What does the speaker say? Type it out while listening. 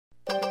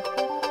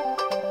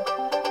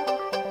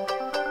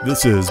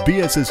This is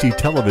BSSD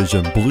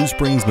Television, Blue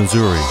Springs,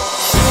 Missouri.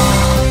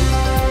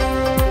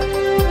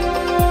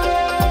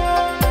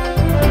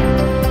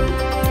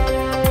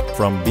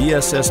 From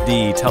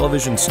BSSD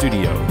Television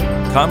Studio,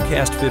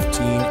 Comcast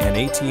 15 and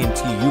AT&T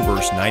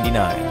UVerse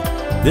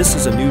 99, this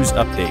is a news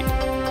update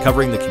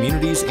covering the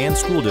communities and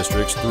school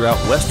districts throughout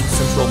West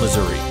Central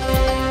Missouri.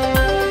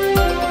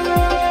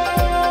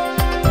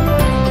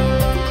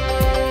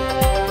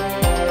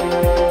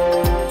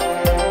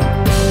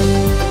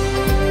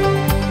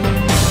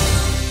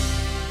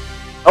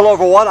 Hello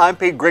everyone, I'm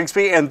Pete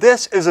Grigsby and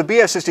this is a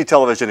BSSD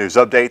Television News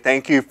Update.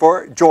 Thank you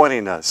for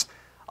joining us.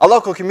 A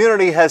local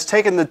community has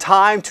taken the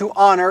time to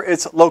honor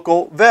its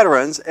local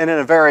veterans and in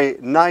a very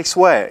nice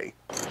way.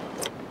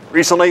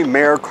 Recently,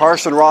 Mayor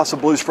Carson Ross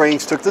of Blue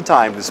Springs took the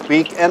time to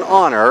speak and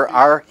honor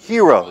our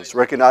heroes,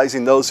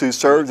 recognizing those who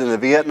served in the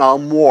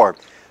Vietnam War.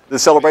 The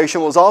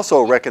celebration was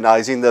also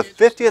recognizing the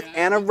 50th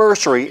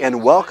anniversary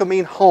and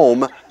welcoming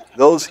home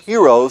those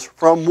heroes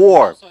from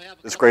war.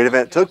 This great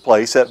event took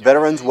place at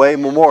Veterans Way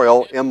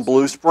Memorial in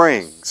Blue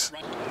Springs.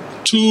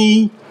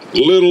 2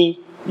 little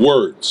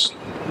words.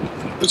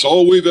 That's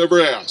all we've ever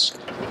asked.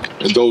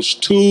 And those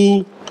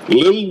 2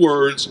 little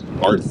words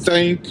are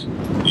thank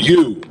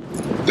you.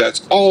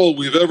 That's all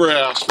we've ever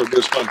asked from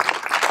this country.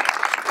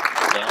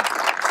 Yeah.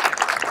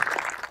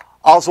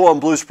 Also in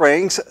Blue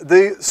Springs,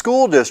 the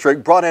school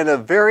district brought in a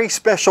very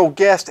special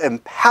guest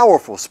and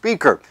powerful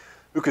speaker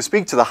who could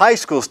speak to the high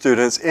school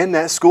students in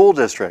that school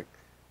district.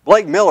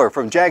 Blake Miller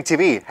from JAG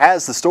TV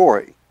has the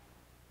story.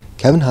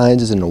 Kevin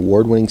Hines is an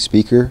award-winning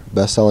speaker,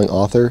 best-selling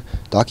author,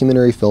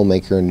 documentary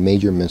filmmaker, and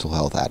major mental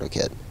health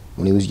advocate.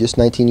 When he was just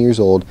 19 years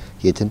old,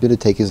 he attempted to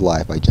take his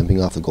life by jumping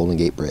off the Golden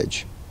Gate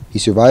Bridge. He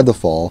survived the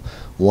fall,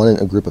 won in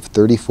a group of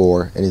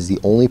 34, and is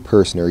the only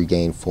person to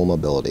regain full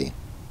mobility.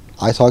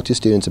 I talked to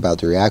students about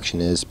their reaction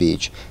to his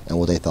speech and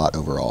what they thought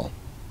overall.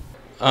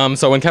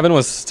 So when Kevin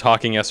was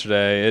talking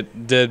yesterday,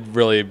 it did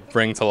really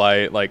bring to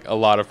light like a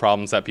lot of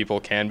problems that people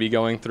can be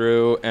going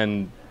through,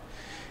 and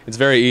it's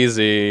very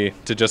easy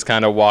to just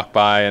kind of walk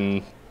by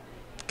and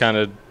kind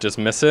of just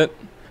miss it.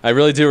 I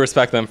really do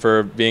respect them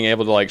for being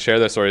able to like share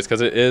their stories, because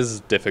it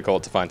is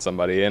difficult to find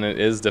somebody and it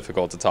is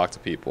difficult to talk to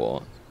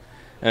people,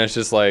 and it's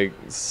just like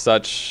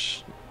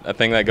such a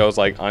thing that goes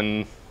like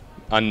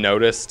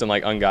unnoticed and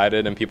like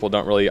unguided, and people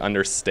don't really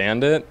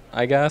understand it,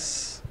 I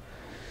guess.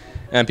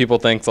 And people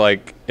think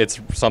like it's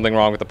something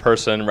wrong with the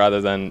person rather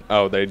than,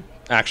 oh, they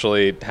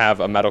actually have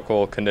a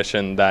medical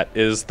condition that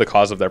is the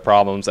cause of their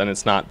problems and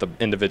it's not the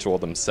individual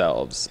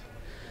themselves.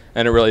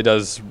 And it really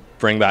does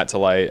bring that to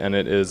light, and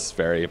it is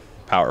very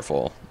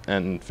powerful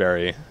and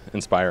very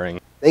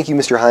inspiring. Thank you,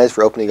 Mr. Hines,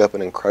 for opening up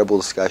an incredible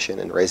discussion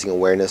and raising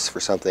awareness for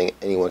something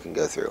anyone can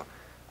go through.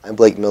 I'm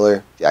Blake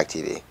Miller, JAG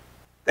TV.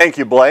 Thank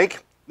you, Blake.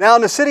 Now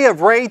in the city of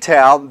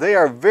Raytown, they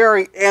are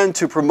very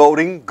into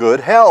promoting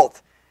good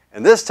health.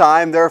 And this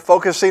time, they're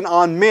focusing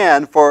on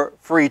men for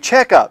free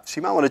checkups.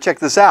 You might want to check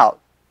this out.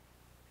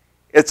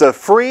 It's a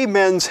free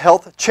men's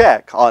health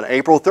check on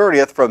April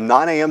 30th from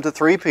 9 a.m. to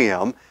 3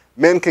 p.m.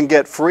 Men can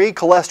get free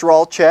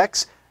cholesterol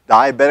checks,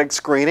 diabetic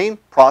screening,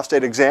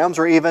 prostate exams,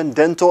 or even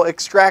dental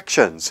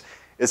extractions.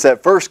 It's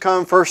at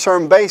first-come,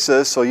 first-served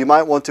basis, so you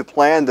might want to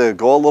plan to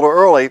go a little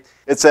early.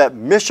 It's at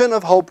Mission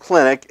of Hope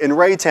Clinic in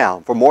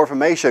Raytown. For more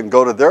information,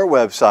 go to their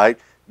website,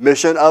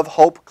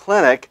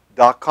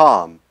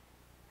 missionofhopeclinic.com.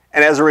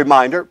 And as a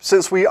reminder,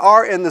 since we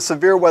are in the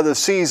severe weather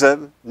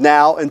season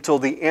now until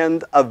the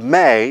end of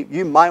May,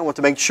 you might want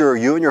to make sure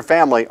you and your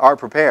family are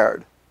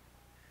prepared.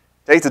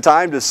 Take the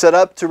time to set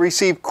up to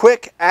receive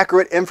quick,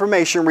 accurate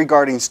information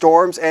regarding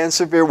storms and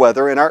severe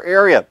weather in our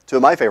area. 2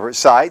 of my favorite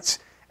sites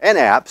and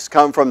apps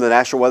come from the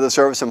National Weather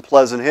Service in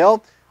Pleasant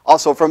Hill,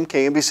 also from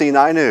KMBC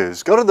 9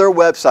 News. Go to their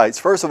websites,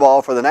 first of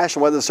all, for the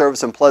National Weather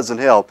Service in Pleasant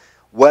Hill,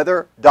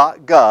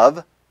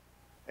 weather.gov.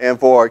 And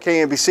for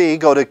KMBC,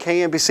 go to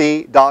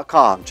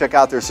kmbc.com. Check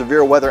out their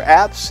severe weather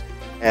apps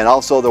and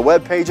also their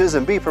web pages,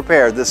 and be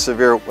prepared this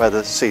severe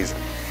weather season.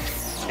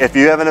 If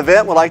you have an event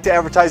and would like to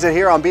advertise it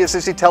here on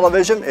BSSD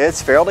Television, it's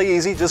fairly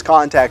easy. Just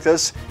contact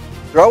us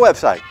through our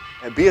website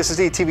at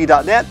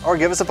bssdtv.net or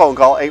give us a phone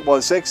call,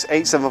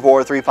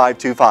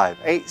 816-874-3525,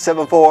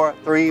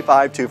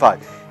 874-3525.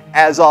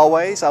 As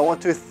always, I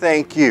want to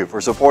thank you for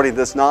supporting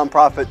this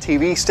nonprofit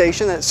TV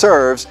station that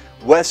serves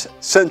West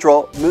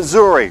Central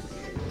Missouri.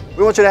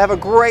 We want you to have a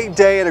great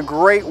day and a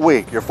great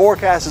week. Your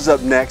forecast is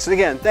up next. And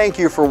again, thank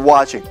you for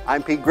watching.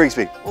 I'm Pete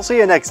Grigsby. We'll see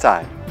you next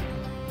time.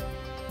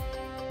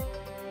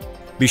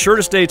 Be sure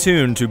to stay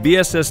tuned to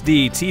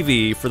BSSD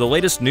TV for the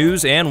latest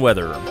news and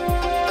weather.